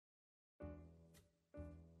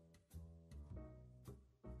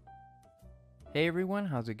Hey everyone,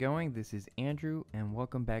 how's it going? This is Andrew and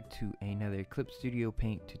welcome back to another Clip Studio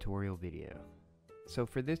Paint tutorial video. So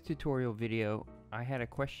for this tutorial video, I had a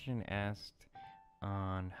question asked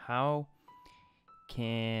on how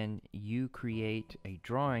can you create a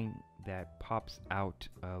drawing that pops out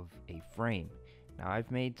of a frame. Now I've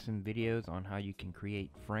made some videos on how you can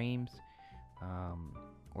create frames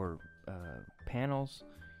or panels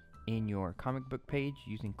in your comic book page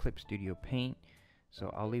using Clip Studio Paint. So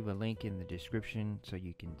I'll leave a link in the description so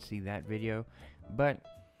you can see that video. But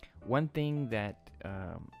one thing that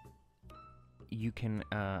you can,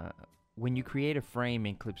 when you create a frame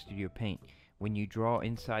in Clip Studio Paint, when you draw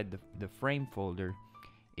inside the frame folder,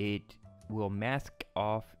 it will mask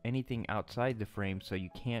off anything outside the frame so you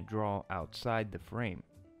can't draw outside the frame.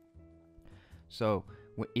 So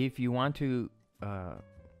if you want to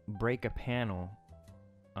break a panel,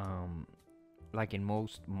 like in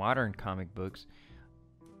most modern comic books,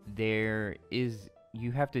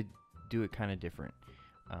 you have to do it kind of different,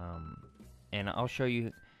 and I'll show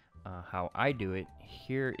you how I do it.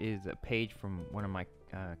 Here is a page from one of my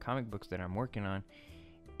comic books that I'm working on,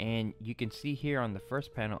 and you can see here on the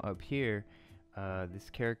first panel up here, this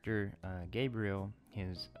character Gabriel,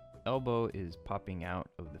 his elbow is popping out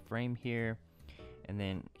of the frame here, and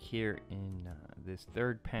then here in this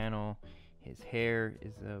third panel, his hair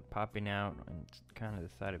is popping out and it's kind of the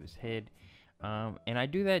side of his head. And I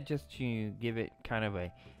do that just to give it kind of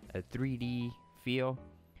a 3D feel,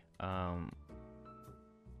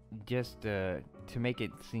 just to make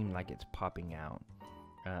it seem like it's popping out.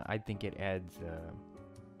 I think it adds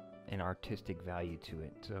an artistic value to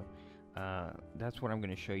it. So that's what I'm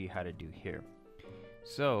going to show you how to do here.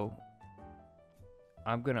 So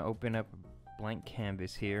I'm going to open up a blank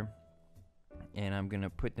canvas here, and I'm going to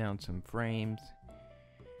put down some frames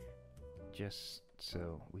just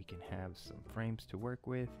so we can have some frames to work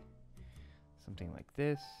with. Something like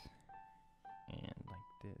this and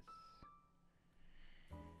like this.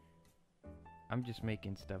 I'm just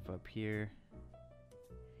making stuff up here,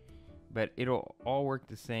 but it'll all work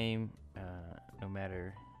the same no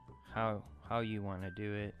matter how you want to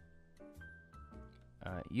do it.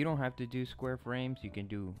 You don't have to do square frames. You can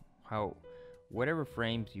do whatever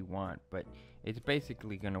frames you want, but it's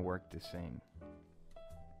basically gonna work the same.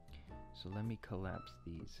 So let me collapse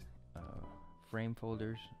these frame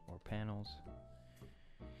folders or panels.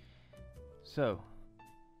 So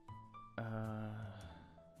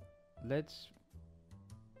let's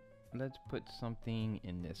put something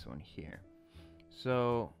in this one here.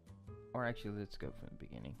 So, or actually let's go from the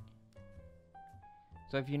beginning.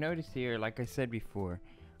 So if you notice here, like I said before,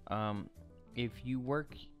 if you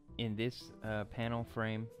work in this panel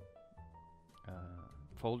frame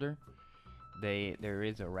folder, there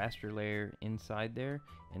is a raster layer inside there,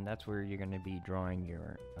 and that's where you're going to be drawing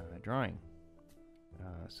your drawing.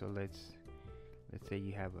 So let's say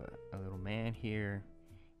you have a little man here,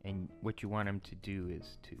 and what you want him to do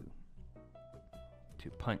is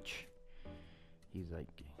to punch.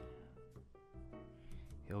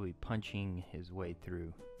 He'll be punching his way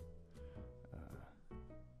through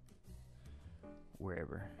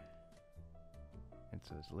wherever. And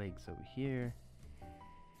so his legs over here.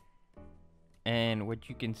 And what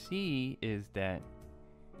you can see is that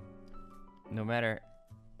no matter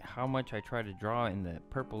how much I try to draw in the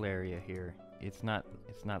purple area here, it's not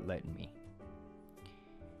letting me.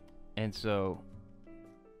 And so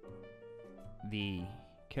the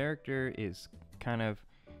character is kind of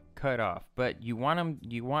cut off, but you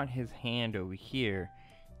want his hand over here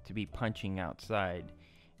to be punching outside,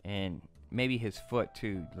 and maybe his foot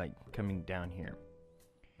too, like coming down here,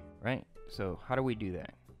 right? So how do we do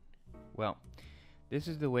that? Well, this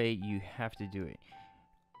is the way you have to do it.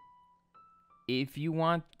 If you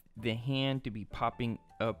want the hand to be popping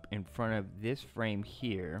up in front of this frame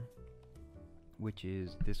here, which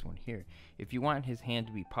is this one here, if you want his hand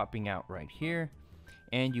to be popping out right here,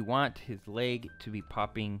 and you want his leg to be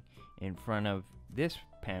popping in front of this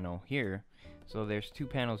panel here, so there's two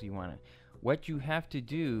panels you want to, what you have to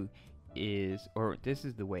do is, or this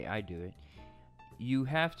is the way I do it, you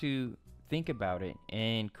have to think about it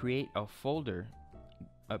and create a folder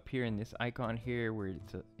up here in this icon here, where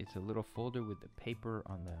it's a little folder with the paper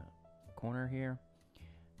on the corner here.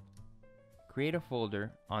 Create a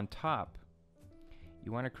folder on top.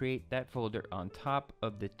 You want to create that folder on top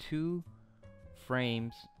of the two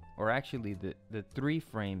frames, or actually the three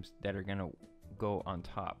frames that are gonna go on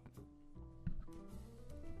top.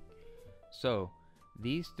 So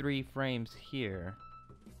these three frames here,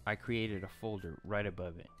 I created a folder right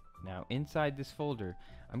above it. Now inside this folder,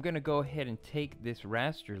 I'm gonna go ahead and take this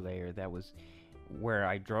raster layer that was where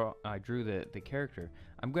I drew the character.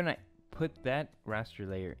 I'm gonna put that raster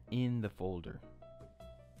layer in the folder.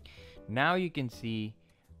 Now you can see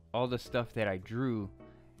all the stuff that I drew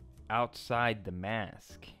outside the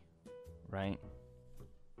mask, right?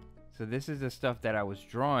 So this is the stuff that I was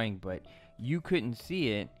drawing, but you couldn't see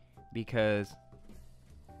it because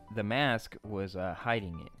the mask was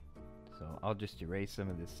hiding it. So I'll just erase some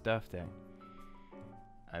of this stuff that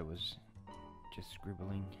I was just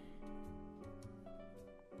scribbling.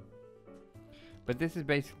 But this is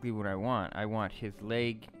basically what I want. I want his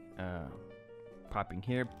leg popping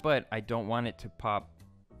here, but I don't want it to pop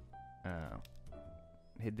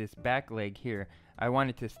hit this back leg here. I want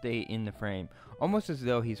it to stay in the frame, almost as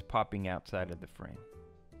though he's popping outside of the frame,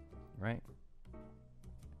 right?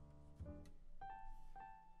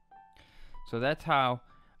 So that's how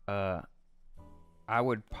I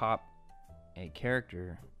would pop a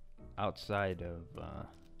character outside of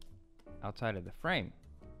the frame.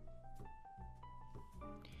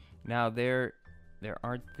 Now there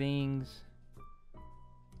are things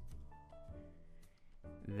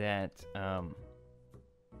that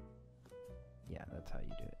yeah, that's how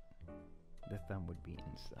you do it. The thumb would be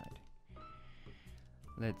inside.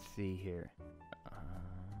 Let's see here.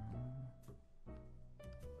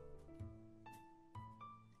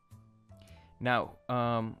 Now,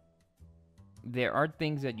 there are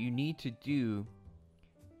things that you need to do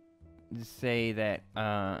to say that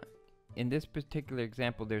in this particular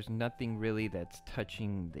example, there's nothing really that's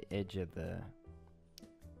touching the edge of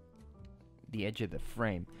the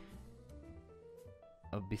frame.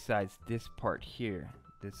 Besides this part here,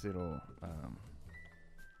 this little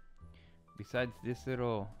besides this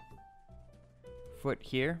little foot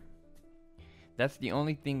here, that's the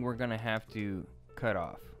only thing we're gonna have to cut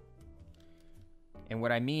off. And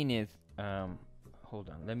what I mean is, hold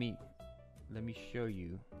on, let me show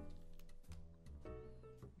you.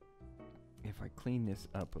 If I clean this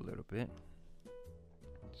up a little bit,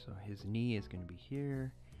 so his knee is gonna be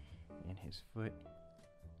here, and his foot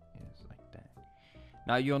is like that.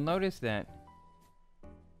 Now you'll notice that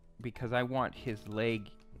because I want his leg,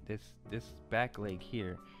 this back leg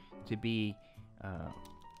here, to be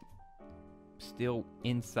still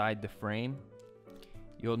inside the frame,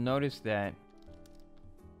 you'll notice that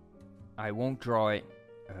I won't draw it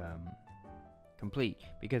complete,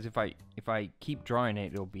 because if I keep drawing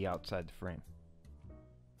it, it'll be outside the frame.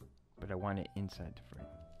 But I want it inside the frame.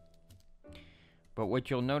 But what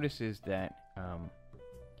you'll notice is that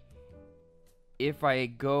if I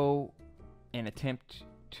go and attempt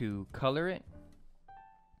to color it,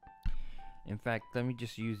 in fact, let me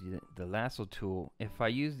just use the lasso tool. If I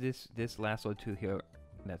use this lasso tool here,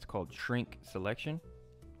 that's called shrink selection.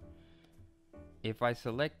 If I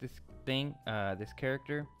select this thing, this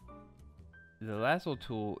character, the lasso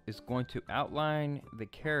tool is going to outline the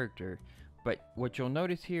character. But what you'll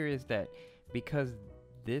notice here is that because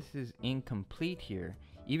this is incomplete here,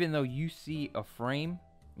 even though you see a frame,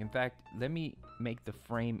 in fact, let me make the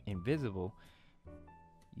frame invisible.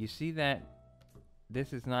 You see that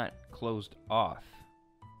this is not closed off.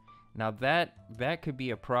 Now that could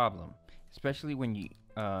be a problem, especially when you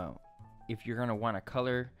if you're gonna want to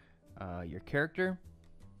color your character,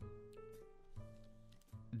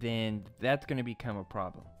 then that's gonna become a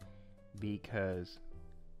problem, because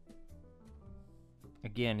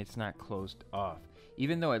again, it's not closed off.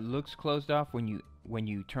 Even though it looks closed off when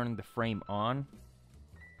you turn the frame on.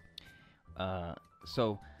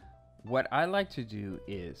 So what I like to do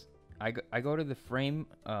is I go to the frame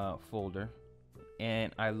folder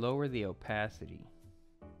and I lower the opacity.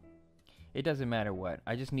 It doesn't matter what.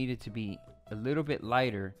 I just need it to be a little bit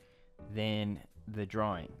lighter than the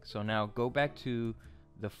drawing. So now go back to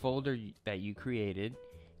the folder that you created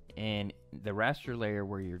and the raster layer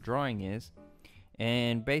where your drawing is,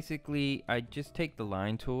 and basically I just take the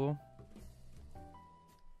line tool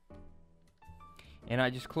and I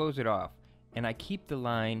just close it off, and I keep the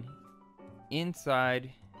line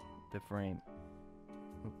inside the frame.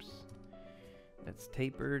 Oops, that's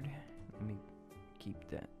tapered. Let me keep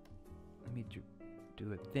that. Let me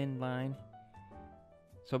do a thin line.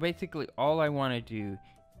 So basically all I want to do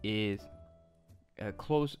is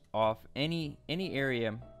close off any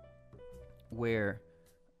area where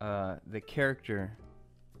the character,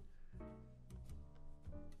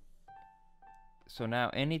 so now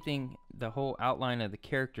anything, the whole outline of the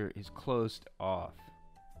character is closed off.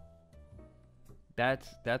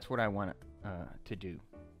 That's what I want to do,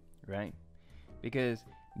 right? Because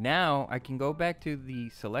now I can go back to the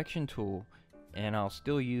selection tool and I'll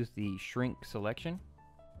still use the shrink selection.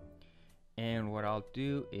 And what I'll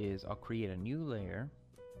do is I'll create a new layer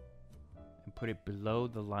and put it below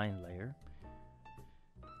the line layer.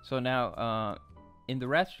 So now in the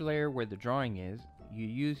raster layer where the drawing is, you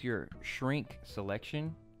use your shrink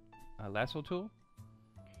selection lasso tool,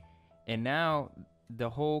 and now the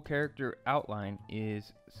whole character outline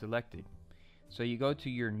is selected. So you go to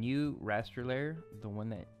your new raster layer, the one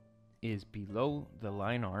that is below the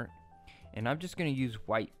line art, and I'm just going to use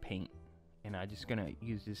white paint, and I'm just going to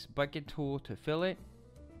use this bucket tool to fill it.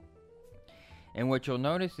 And what you'll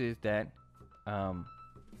notice is that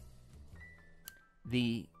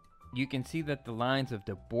you can see that the lines of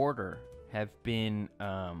the border have been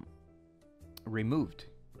removed.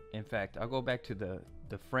 In fact, I'll go back to the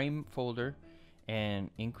frame folder and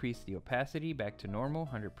increase the opacity back to normal,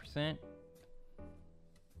 100%.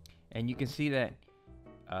 And you can see that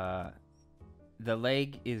the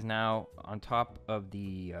leg is now on top of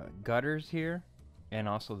the gutters here, and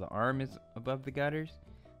also the arm is above the gutters.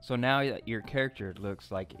 So now your character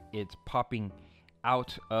looks like it's popping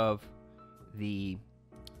out of the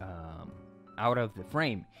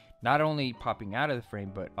frame. Not only popping out of the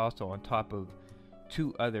frame, but also on top of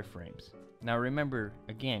two other frames. Now remember,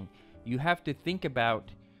 again, you have to think about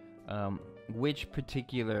which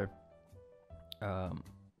particular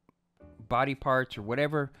body parts or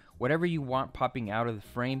whatever you want popping out of the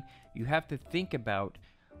frame. You have to think about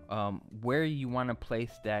where you want to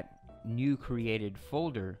place that new created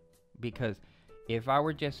folder, because if I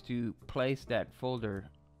were just to place that folder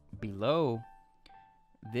below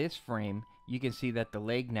this frame, you can see that the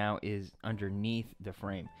leg now is underneath the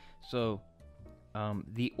frame. So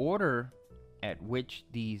the order at which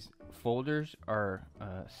these folders are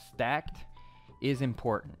stacked is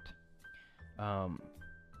important.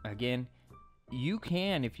 Again, you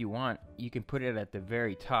can, if you want, you can put it at the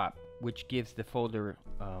very top, which gives the folder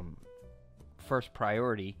first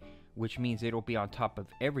priority, which means it'll be on top of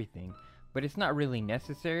everything. But it's not really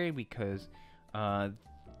necessary, because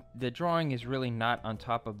the drawing is really not on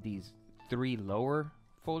top of these 3 lower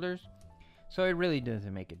folders, so it really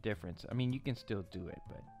doesn't make a difference. I mean, you can still do it,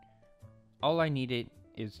 but all I needed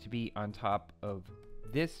is to be on top of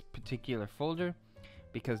this particular folder,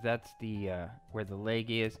 because that's the where the leg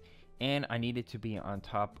is, and I needed to be on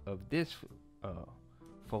top of this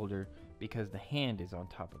folder because the hand is on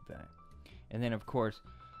top of that. And then of course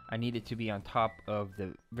I needed to be on top of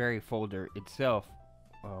the very folder itself,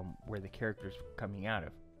 where the character's coming out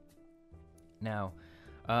of. Now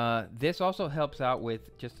this also helps out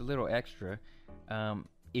with just a little extra.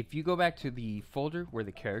 If you go back to the folder where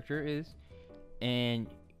the character is and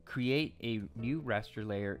create a new raster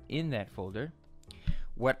layer in that folder,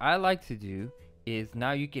 what I like to do is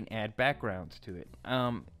now you can add backgrounds to it.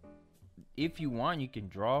 If you want, you can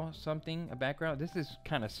draw something, a background. This is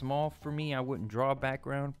kind of small for me. I wouldn't draw a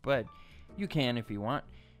background, but you can if you want.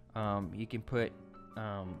 You can put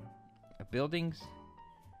buildings,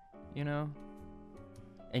 you know,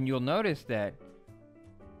 and you'll notice that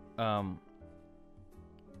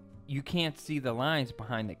you can't see the lines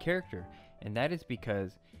behind the character, and that is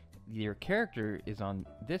because your character is on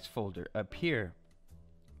this folder up here.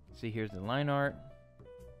 See, here's the line art,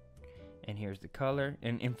 and here's the color.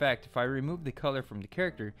 And in fact, if I remove the color from the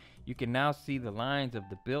character, you can now see the lines of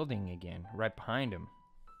the building again right behind him.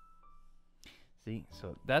 See,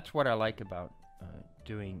 so that's what I like about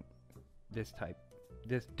doing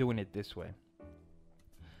doing it this way.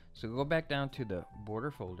 So go back down to the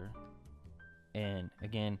border folder, and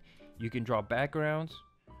again, you can draw backgrounds,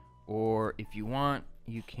 or if you want,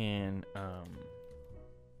 you can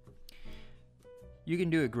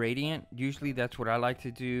do a gradient. Usually that's what I like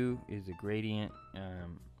to do, is a gradient.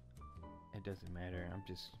 It doesn't matter, I'm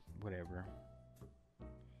just whatever.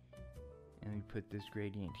 And we put this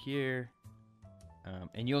gradient here,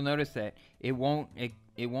 and you'll notice that it won't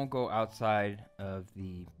go outside of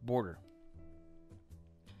the border,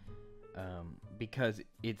 because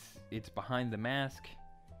it's behind the mask,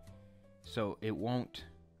 so it won't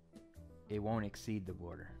exceed the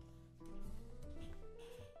border.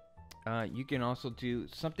 You can also do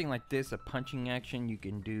something like this, a punching action. You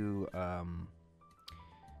can do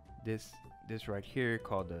this right here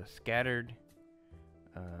called a scattered,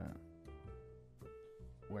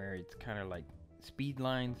 where it's kind of like speed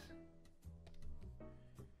lines.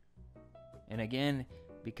 And again,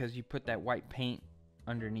 because you put that white paint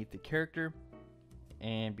underneath the character,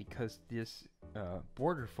 and because this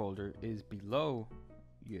border folder is below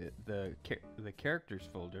the characters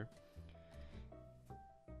folder,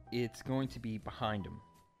 it's going to be behind them,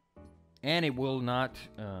 and it will not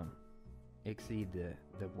exceed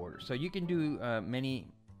the border. So you can do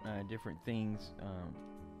many different things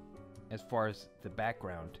as far as the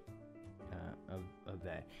background of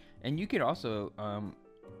that. And you could also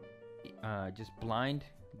just blind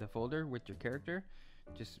the folder with your character,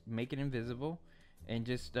 just make it invisible, and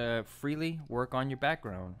just freely work on your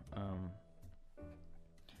background.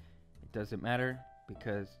 It doesn't matter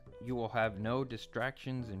because you will have no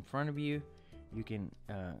distractions in front of you. You can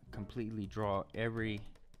completely draw every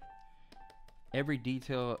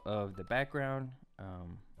detail of the background,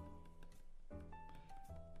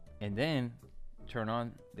 and then turn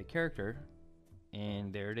on the character,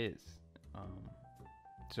 and there it is.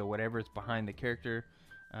 So whatever's behind the character,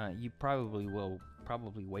 you probably will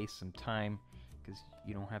waste some time because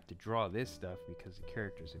you don't have to draw this stuff because the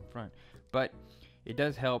character's in front. But it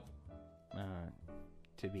does help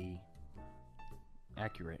to be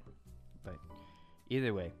accurate. But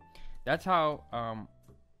either way, that's how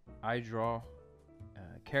I draw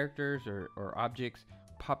characters or objects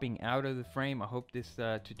popping out of the frame. I hope this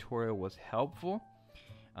tutorial was helpful.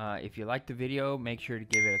 If you liked the video, make sure to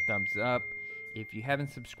give it a thumbs up. If you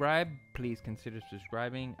haven't subscribed, please consider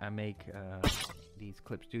subscribing. I make these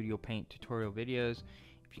Clip Studio Paint tutorial videos.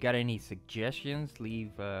 If you got any suggestions,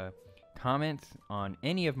 leave comments on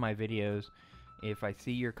any of my videos. If I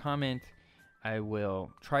see your comment, I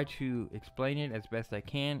will try to explain it as best I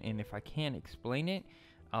can, and if I can't explain it,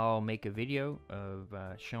 I'll make a video of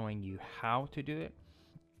showing you how to do it,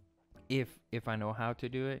 if I know how to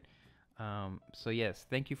do it. So yes,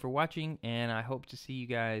 thank you for watching, and I hope to see you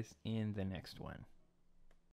guys in the next one.